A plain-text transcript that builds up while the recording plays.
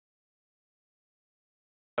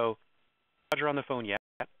So Roger on the phone yet,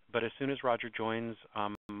 but as soon as Roger joins,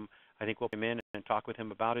 I think we'll come in and talk with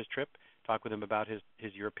him about his trip, talk with him about his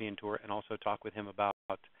European tour, and also talk with him about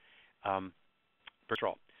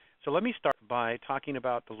Bristol. So let me start by talking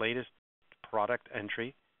about the latest product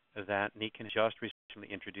entry that Nikon just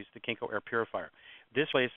recently introduced, the KenkoAir Purifier. This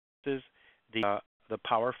replaces the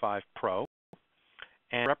Power 5 Pro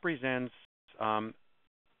and represents a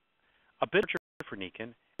bit for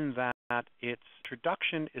Nikon in that its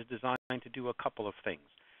introduction is designed to do a couple of things.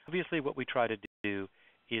 Obviously, what we try to do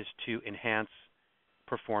is to enhance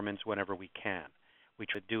performance whenever we can. We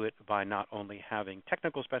try to do it by not only having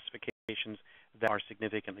technical specifications that are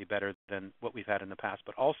significantly better than what we've had in the past,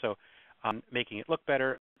 but also making it look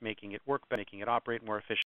better, making it work better, making it operate more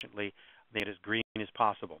efficiently, making it as green as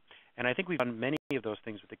possible. And I think we've done many of those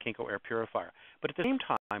things with the KenkoAir Purifier. But at the same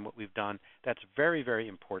time, what we've done that's very, very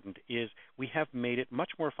important is we have made it much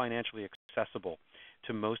more financially accessible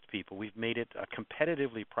to most people. We've made it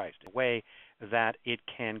competitively priced in a way that it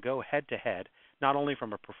can go head-to-head, not only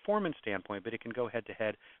from a performance standpoint, but it can go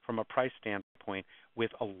head-to-head from a price standpoint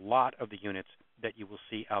with a lot of the units that you will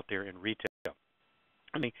see out there in retail.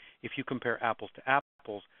 I mean, if you compare apples to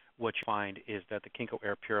apples, what you find is that the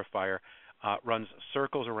KenkoAir Purifier runs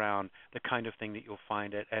circles around the kind of thing that you'll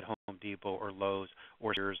find at Home Depot or Lowe's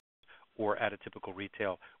or Sears or at a typical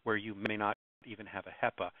retail where you may not even have a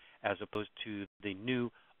HEPA, as opposed to the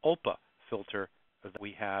new ULPA filter that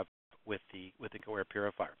we have with the KenkoAir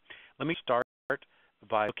Purifier. Let me start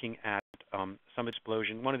by looking at one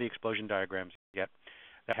of the explosion diagrams you get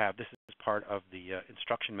that have. This is part of the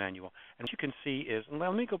instruction manual, and what you can see is.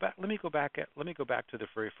 Let me go back to the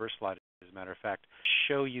very first slide. As a matter of fact,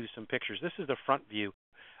 show you some pictures. This is the front view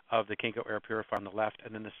of the KenkoAir Purifier on the left,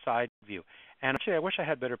 and then the side view. And actually, I wish I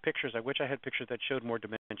had better pictures. I wish I had pictures that showed more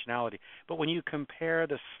dimensionality. But when you compare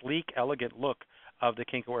the sleek, elegant look of the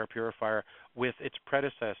KenkoAir Purifier with its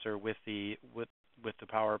predecessor, with the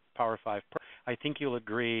Power 5 Pro, I think you'll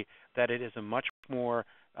agree that it is a much more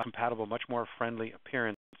compatible, much more friendly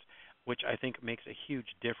appearance, which I think makes a huge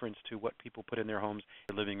difference to what people put in their homes,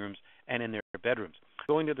 their living rooms, and in their bedrooms.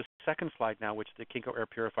 Going to the second slide now, which is the KenkoAir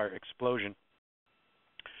Purifier Explosion,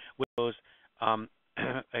 which was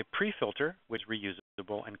a pre-filter, which is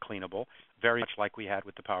reusable and cleanable, very much like we had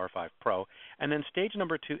with the Power 5 Pro. And then stage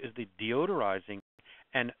number 2 is the deodorizing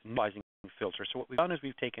and nebulizing filter. So what we've done is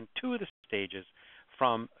we've taken 2 of the stages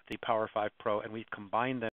from the Power 5 Pro and we've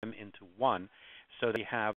combined them into one, so they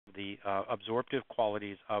have the absorptive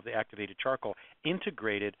qualities of the activated charcoal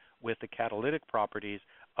integrated with the catalytic properties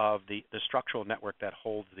of the structural network that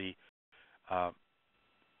holds the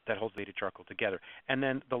activated charcoal together. And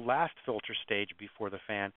then the last filter stage before the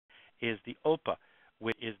fan is the ULPA,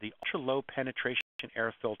 which is the ultra-low penetration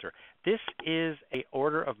air filter. This is an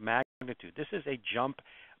order of magnitude. This is a jump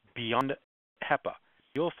beyond HEPA.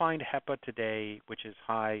 You'll find HEPA today, which is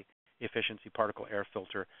high efficiency particle air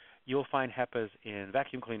filter. You'll find HEPAs in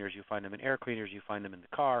vacuum cleaners. You'll find them in air cleaners. You find them in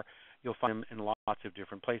the car. You'll find them in lots of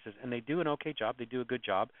different places. And they do an okay job. They do a good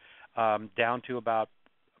job, down to about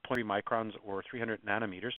 0.3 microns or 300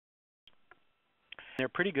 nanometers. They're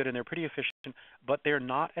pretty good and they're pretty efficient, but they're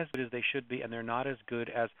not as good as they should be, and they're not as good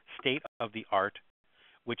as state-of-the-art,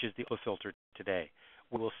 which is the ULPA filter today.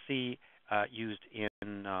 We will see used in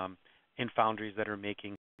foundries that are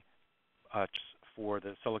making chips for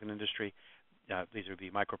the silicon industry. These would be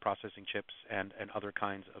microprocessing chips and other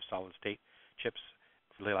kinds of solid-state chips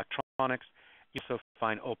for the electronics. You also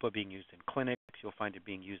find ULPA being used in clinics. You'll find it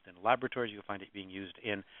being used in laboratories. You'll find it being used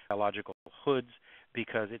in biological hoods,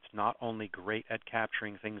 because it's not only great at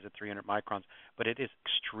capturing things at 300 microns, but it is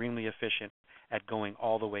extremely efficient at going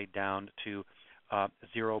all the way down to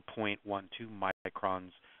 0.12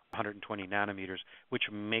 microns, 120 nanometers, which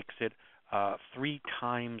makes it 3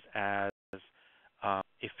 times as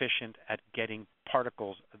efficient at getting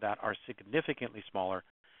particles that are significantly smaller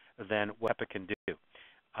than what HEPA can do.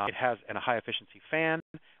 It has a high-efficiency fan,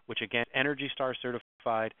 which again, Energy Star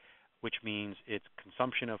certified, which means its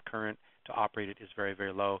consumption of current to operate it is very,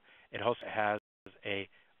 very low. It also has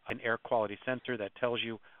an air quality sensor that tells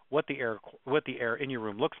you what the air in your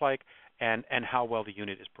room looks like and how well the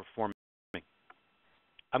unit is performing.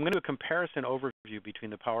 I'm going to do a comparison overview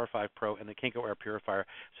between the Power 5 Pro and the KenkoAir Purifier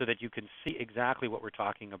so that you can see exactly what we're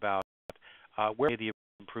talking about, where the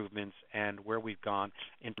improvements and where we've gone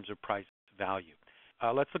in terms of price value.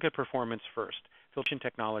 Let's look at performance first. Filtration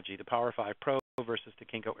technology, the Power 5 Pro versus the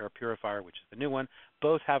KenkoAir Purifier, which is the new one.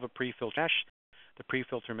 Both have a pre-filter mesh. The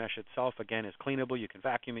pre-filter mesh itself, again, is cleanable. You can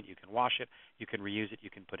vacuum it, you can wash it, you can reuse it, you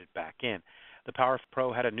can put it back in. The Power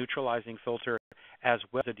Pro had a neutralizing filter as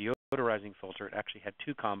well as a deodorizing filter. It actually had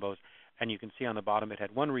two combos, and you can see on the bottom it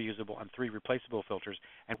had one reusable and three replaceable filters.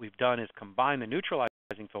 And what we've done is combine the neutralizing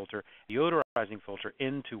filter, deodorizing filter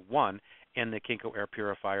into one in the KenkoAir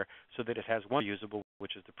Purifier so that it has one reusable,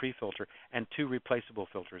 which is the pre-filter, and two replaceable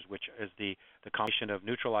filters, which is the combination of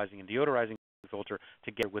neutralizing and deodorizing filter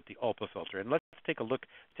together with the ULPA filter. And let's take a look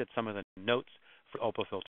at some of the notes for the ULPA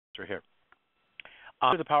filter here.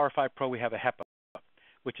 Under the Power 5 Pro, we have a HEPA,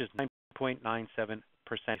 which is 9.97%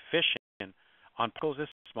 efficient on particles as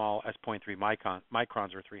small as 0.3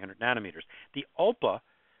 microns or 300 nanometers. The ULPA,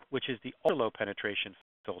 which is the ultra low penetration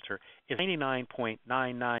filter, is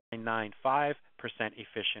 99.9995%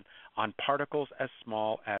 efficient on particles as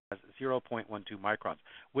small as 0.12 microns,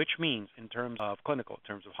 which means in terms of clinical, in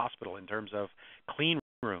terms of hospital, in terms of clean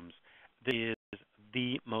rooms, this is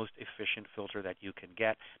the most efficient filter that you can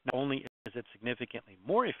get. Not only is it significantly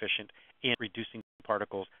more efficient in reducing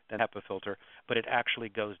particles than HEPA filter, but it actually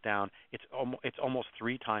goes down. It's almost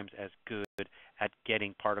 3 times as good at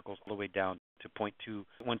getting particles all the way down to 0.12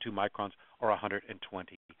 microns or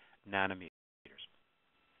 120 nanometers.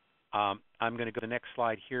 I'm going to go to the next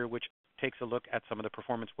slide here, which takes a look at some of the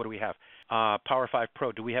performance. What do we have? Power 5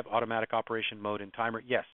 Pro. Do we have automatic operation mode and timer?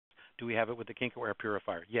 Yes. Do we have it with the KenkoAir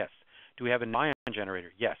Purifier? Yes. Do we have an ion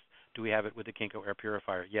generator? Yes. Do we have it with the KenkoAir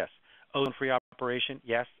Purifier? Yes. Ozone-free operation?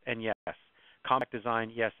 Yes and yes. Compact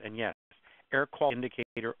design? Yes and yes. Air quality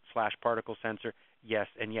indicator / particle sensor? Yes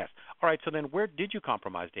and yes. All right, so then where did you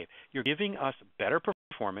compromise, Dave? You're giving us better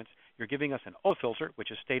performance. You're giving us an ULPA filter,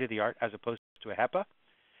 which is state-of-the-art, as opposed to a HEPA.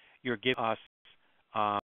 You're giving us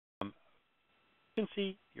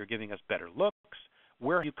efficiency. You're giving us better looks.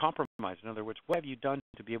 Where have you compromised? In other words, what have you done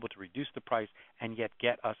to be able to reduce the price and yet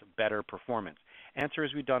get us better performance? Answer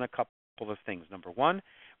is we've done a couple of things. Number one,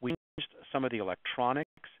 we changed some of the electronics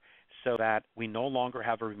so that we no longer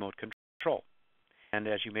have a remote control. And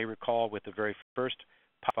as you may recall, with the very first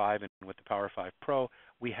Power 5 and with the Power 5 Pro,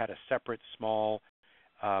 we had a separate small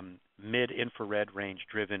mid-infrared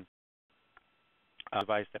range-driven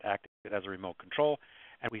device that acted as a remote control.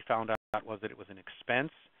 And we found out that it was an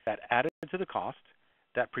expense that added to the cost,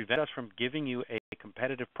 that prevented us from giving you a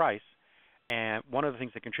competitive price. And one of the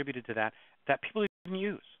things that contributed to that people didn't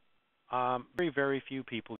use. Very, very few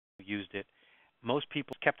people used it. Most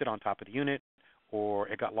people kept it on top of the unit, or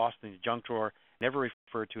it got lost in the junk drawer, never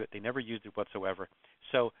referred to it, they never used it whatsoever.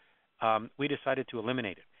 So we decided to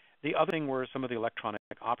eliminate it. The other thing were some of the electronic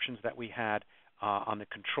options that we had on the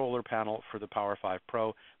controller panel for the Power 5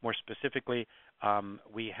 Pro. More specifically,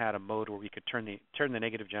 we had a mode where we could turn the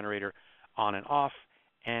negative generator on and off,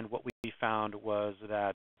 and what we found was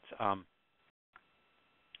that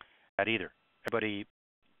either everybody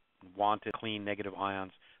wanted clean negative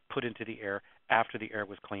ions put into the air after the air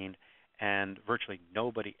was cleaned, and virtually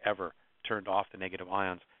nobody ever turned off the negative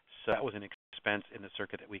ions. So that was an expense in the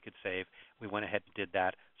circuit that we could save. We went ahead and did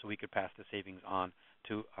that so we could pass the savings on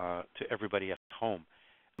to everybody at home.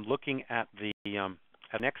 I'm looking at the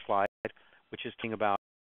next slide, which is talking about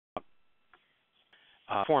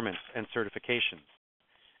performance and certifications.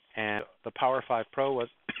 And the Power 5 Pro was,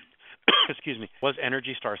 excuse me, was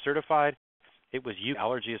Energy Star certified. It was UK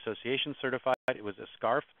Allergy Association certified. It was a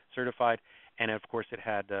SCARF certified, and of course it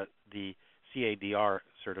had the CADR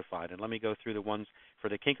certified. And let me go through the ones for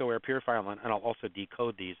the KenkoAir Purifier, and I'll also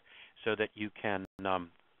decode these so that you can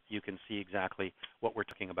see exactly what we're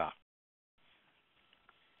talking about.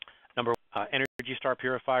 Number one, Energy Star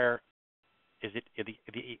Purifier. Is it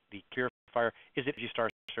the purifier? Is it Energy Star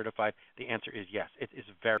certified? The answer is yes. It is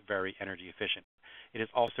very, very energy efficient. It is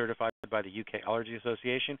also certified by the UK Allergy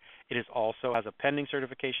Association. It is also has a pending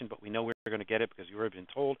certification, but we know we're going to get it because you have been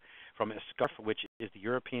told from SCARF, which is the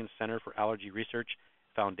European Center for Allergy Research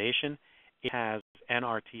Foundation. It has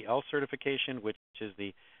NRTL certification, which is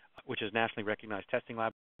nationally recognized testing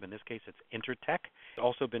lab. In this case, it's Intertech. It's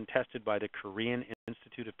also been tested by the Korean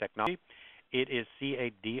Institute of Technology. It is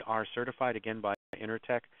CADR certified, again, by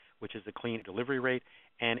Intertech, which is the clean delivery rate,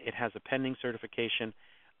 and it has a pending certification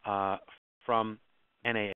from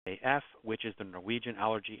NAAF, which is the Norwegian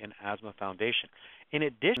Allergy and Asthma Foundation. In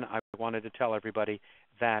addition, I wanted to tell everybody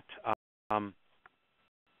that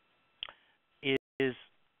it is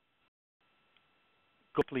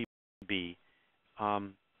going to be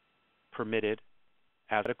permitted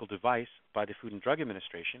as a medical device by the Food and Drug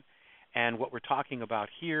Administration. And what we're talking about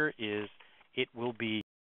here is it will be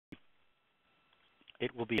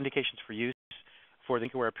indications for use for the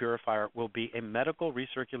KenkoAir Purifier will be a medical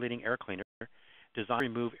recirculating air cleaner designed to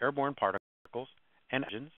remove airborne particles and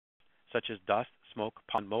allergens such as dust, smoke,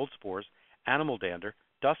 pollen, mold spores, animal dander,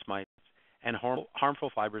 dust mites, and harmful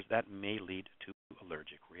fibers that may lead to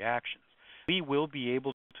allergic reactions. We will be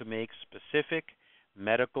able to make specific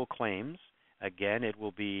medical claims. Again, it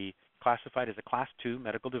will be classified as a Class 2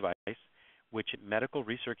 medical device, which is a medical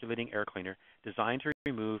recirculating air cleaner designed to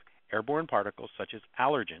remove airborne particles such as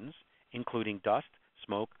allergens, including dust,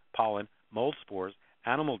 smoke, pollen, mold spores,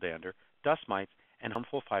 animal dander, dust mites, and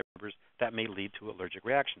harmful fibers that may lead to allergic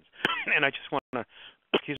reactions. And I just want to,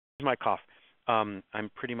 excuse my cough. I'm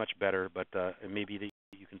pretty much better, but maybe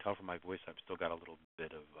you can tell from my voice I've still got a little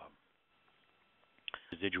bit of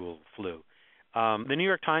residual flu. The New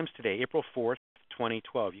York Times today, April 4th,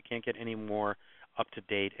 2012. You can't get any more up to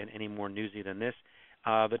date and any more newsy than this.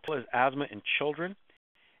 The title is Asthma in Children,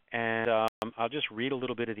 and I'll just read a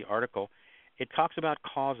little bit of the article. It talks about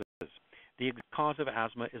causes. The cause of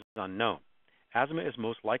asthma is unknown. Asthma is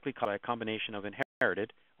most likely caused by a combination of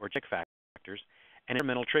inherited or genetic factors and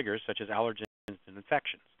environmental triggers such as allergens and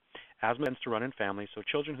infections. Asthma tends to run in families, so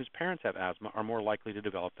children whose parents have asthma are more likely to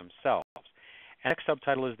develop themselves. And the next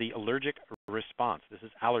subtitle is the allergic response. This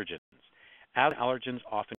is allergens. As allergens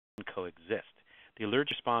often coexist. The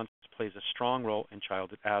allergic response plays a strong role in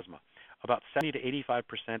childhood asthma. About 70 to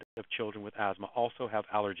 85% of children with asthma also have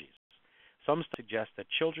allergies. Some suggest that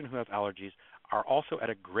children who have allergies are also at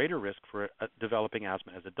a greater risk for developing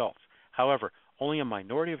asthma as adults. However, only a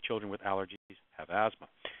minority of children with allergies have asthma.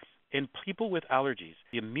 In people with allergies,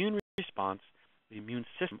 the immune response, the immune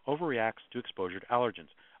system overreacts to exposure to allergens.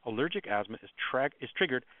 Allergic asthma is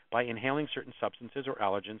triggered by inhaling certain substances or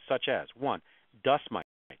allergens such as 1. Dust mites,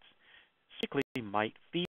 specifically mite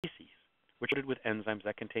feces, which are loaded with enzymes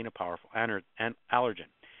that contain a powerful allergen.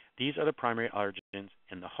 These are the primary allergens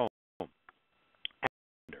in the home.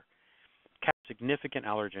 Cats have significant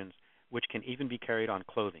allergens, which can even be carried on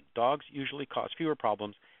clothing. Dogs usually cause fewer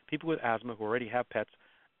problems. People with asthma who already have pets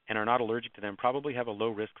and are not allergic to them probably have a low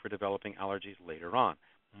risk for developing allergies later on.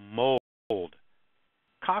 Mold.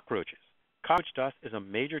 Cockroaches. Cockroach dust is a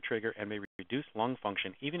major trigger and may reduce lung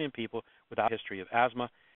function even in people without a history of asthma.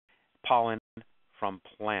 Pollen from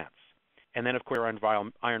plants. And then, of course, there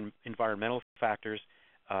are environmental factors,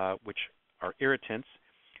 which are irritants.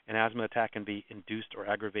 An asthma attack can be induced or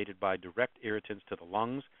aggravated by direct irritants to the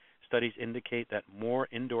lungs. Studies indicate that more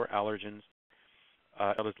indoor allergens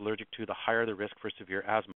is allergic to, the higher the risk for severe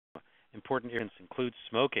asthma. Important irritants include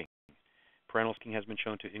smoking. Parental smoking has been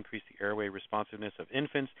shown to increase the airway responsiveness of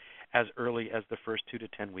infants as early as the first 2 to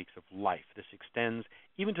 10 weeks of life. This extends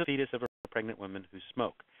even to the fetus of pregnant women who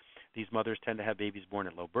smoke. These mothers tend to have babies born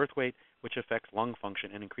at low birth weight, which affects lung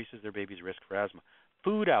function and increases their baby's risk for asthma.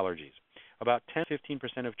 Food allergies. About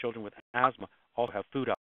 10-15% of children with asthma also have food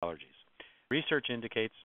allergies. Research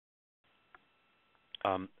indicates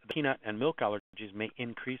peanut and milk allergies may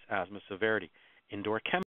increase asthma severity. Indoor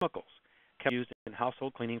chemicals used in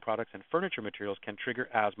household cleaning products and furniture materials can trigger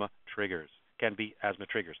asthma triggers.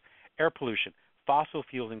 Air pollution. Fossil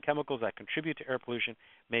fuels and chemicals that contribute to air pollution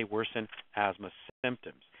may worsen asthma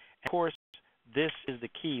symptoms. And of course, this is the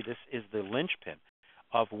key. This is the linchpin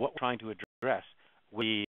of what we're trying to address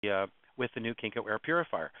with the new KenkoAir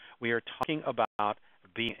Purifier. We are talking about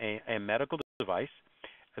being a medical device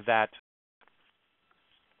that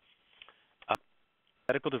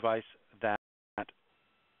is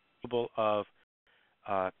capable of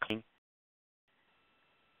cleaning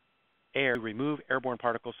air to remove airborne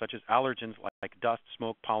particles such as allergens like dust,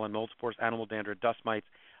 smoke, pollen, mold spores, animal dander, dust mites,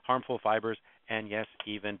 harmful fibers, and yes,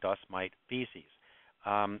 even dust mite feces.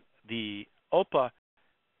 The OPA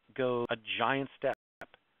goes a giant step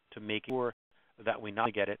to make sure that we not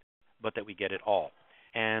only get it, but that we get it all.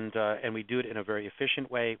 And we do it in a very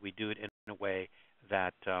efficient way. We do it in a way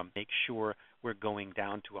that makes sure we're going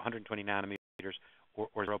down to 120 nanometers or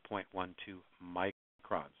 0.12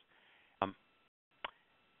 microns.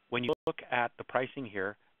 When you look at the pricing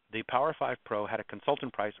here, the Power 5 Pro had a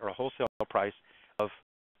consultant price or a wholesale price of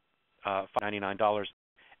 $599.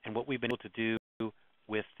 And what we've been able to do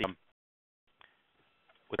with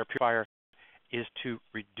our purifier is to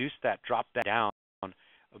reduce that, drop that down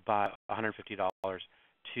by $150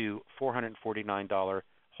 to $449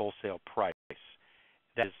 wholesale price.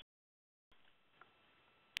 That is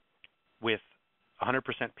with 100%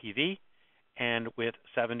 PV and with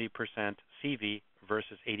 70% CV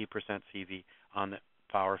versus 80% CV on the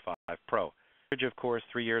Power 5 Pro. Of course,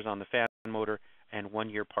 3 years on the fan motor and 1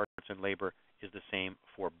 year parts and labor is the same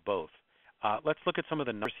for both. Let's look at some of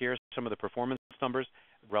the numbers here, some of the performance numbers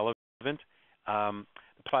relevant. The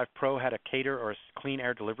 5 Pro had a CATER or a clean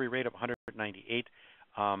air delivery rate of 198.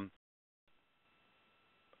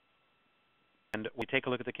 And And when we take a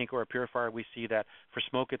look at the KenkoAir Purifier, we see that for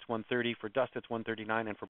smoke it's 130, for dust it's 139,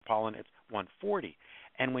 and for pollen it's 140.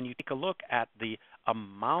 And when you take a look at the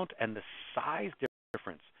amount and the size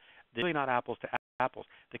difference, they're really not apples to apples.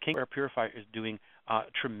 The KenkoAir Purifier is doing a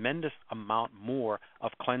tremendous amount more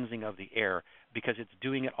of cleansing of the air because it's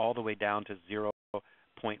doing it all the way down to 0.12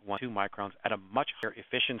 microns at a much higher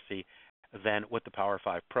efficiency than with the Power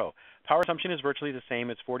 5 Pro. Power consumption is virtually the same.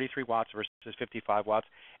 It's 43 watts versus 55 watts.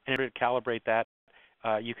 And in order to calibrate that,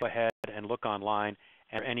 you can go ahead and look online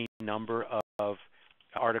and any number of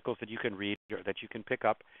articles that you can read or that you can pick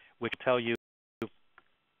up, which tell you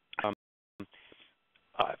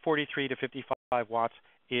 43 to 55 watts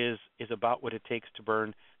is about what it takes to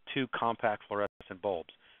burn 2 compact fluorescent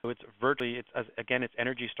bulbs. So it's virtually, again, it's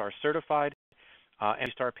Energy Star certified.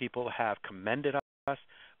 Energy Star people have commended us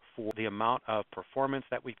for the amount of performance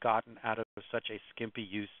that we've gotten out of such a skimpy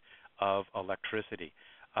use of electricity.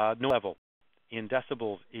 No level in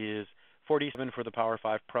decibels is 47 for the Power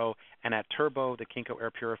 5 Pro, and at turbo, the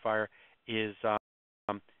KenkoAir Purifier is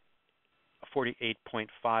 48.5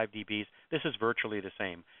 dBs. This is virtually the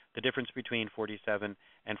same. The difference between 47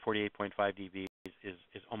 and 48.5 dBs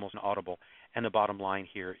is almost inaudible. And the bottom line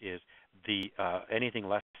here is anything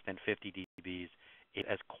less than 50 dBs is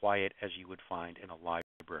as quiet as you would find in a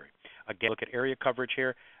library. Again, look at area coverage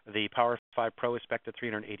here. The Power 5 Pro is spec'd at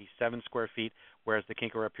 387 square feet, whereas the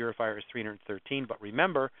KenkoAir Purifier is 313. But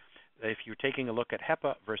remember, if you're taking a look at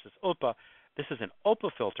HEPA versus OPA, this is an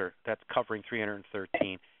OPA filter that's covering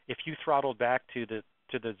 313. If you throttled back to the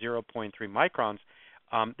 0.3 microns,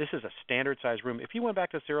 this is a standard size room. If you went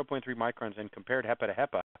back to 0.3 microns and compared HEPA to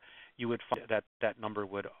HEPA, you would find that number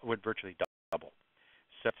would virtually double.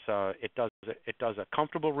 So it does a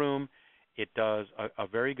comfortable room. It does a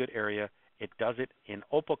very good area. It does it in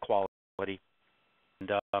OPA quality,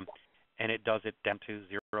 and it does it down to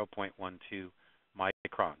 0.12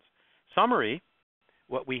 microns. Summary: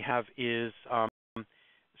 what we have is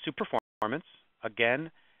super performance.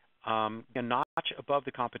 Again, a notch above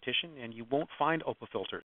the competition, and you won't find OPA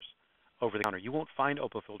filters over the counter. You won't find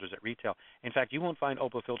OPA filters at retail. In fact, you won't find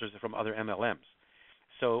OPA filters from other MLMs.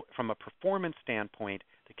 So from a performance standpoint,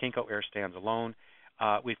 the KenkoAir stands alone.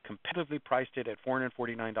 We've competitively priced it at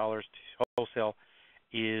 $449 wholesale.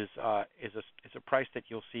 Is a price that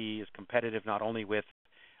you'll see is competitive not only with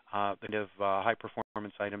the kind of high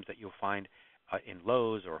performance items that you'll find in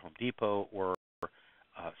Lowe's or Home Depot or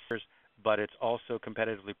Sears, but it's also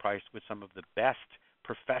competitively priced with some of the best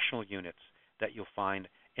professional units that you'll find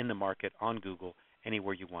in the market on Google,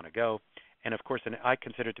 anywhere you want to go. And of course, I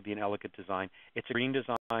consider it to be an elegant design. It's a green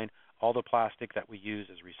design. All the plastic that we use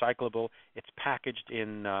is recyclable. It's packaged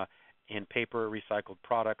in paper, recycled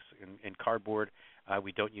products, in cardboard.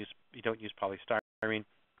 We don't use polystyrene,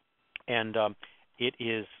 and it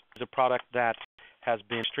is a product that has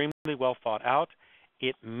been extremely well thought out.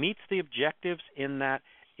 It meets the objectives in that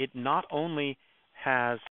it not only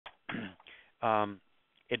has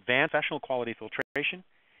advanced professional quality filtration,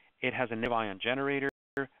 it has a negative ion generator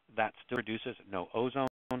that still produces no ozone.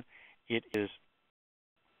 It is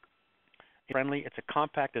friendly. It's a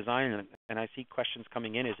compact design, and I see questions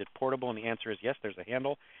coming in. Is it portable? And the answer is yes. There's a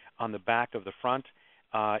handle on the back of the front.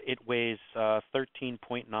 It weighs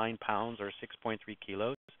 13.9 pounds or 6.3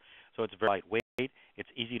 kilos, so it's very lightweight. It's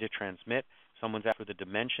easy to transmit. Someone's after the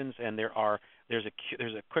dimensions, and there's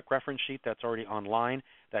a quick reference sheet that's already online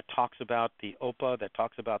that talks about the OPA, that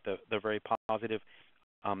talks about the very positive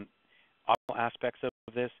aspects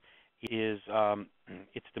of this. It is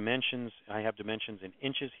its dimensions. I have dimensions in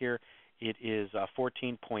inches here. It is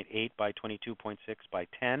 14.8 by 22.6 by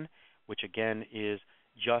 10, which again is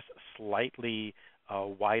just slightly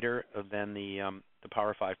wider than the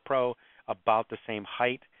Power 5 Pro, about the same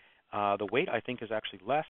height. The weight, I think, is actually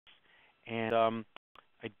less, and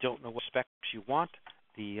I don't know what specs you want.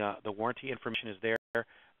 The warranty information is there.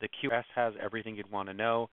 The QRS has everything you'd want to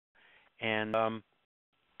know, and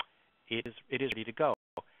it is ready to go.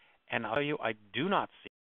 And I'll tell you, I do not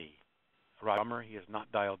see Rod Summer. He is not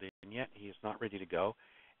dialed in yet. He is not ready to go,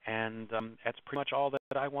 and that's pretty much all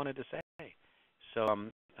that I wanted to say. So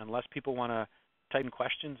unless people want to type in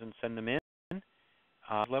questions and send them in,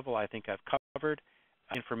 level I think I've covered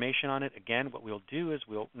information on it. Again, what we'll do is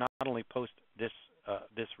we'll not only post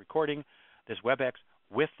this recording, this WebEx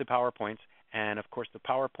with the PowerPoints, and of course the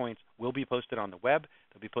PowerPoints will be posted on the web.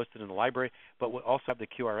 They'll be posted in the library, but we'll also have the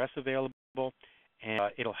QRS available,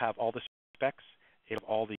 and it'll have all the specs, it'll have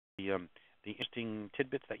all the interesting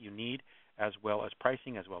tidbits that you need, as well as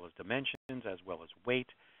pricing, as well as dimensions, as well as weight,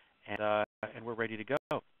 and we're ready to go.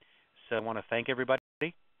 So I want to thank everybody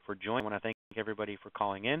for joining. I want to thank everybody for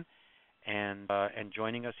calling in and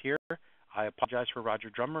joining us here I apologize for Roger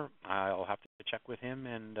Drummer. I'll have to check with him,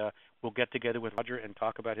 and we'll get together with Roger and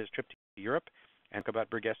talk about his trip to Europe and talk about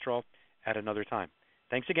bergestrol at another time.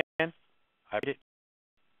 Thanks again. Have a good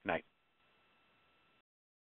night.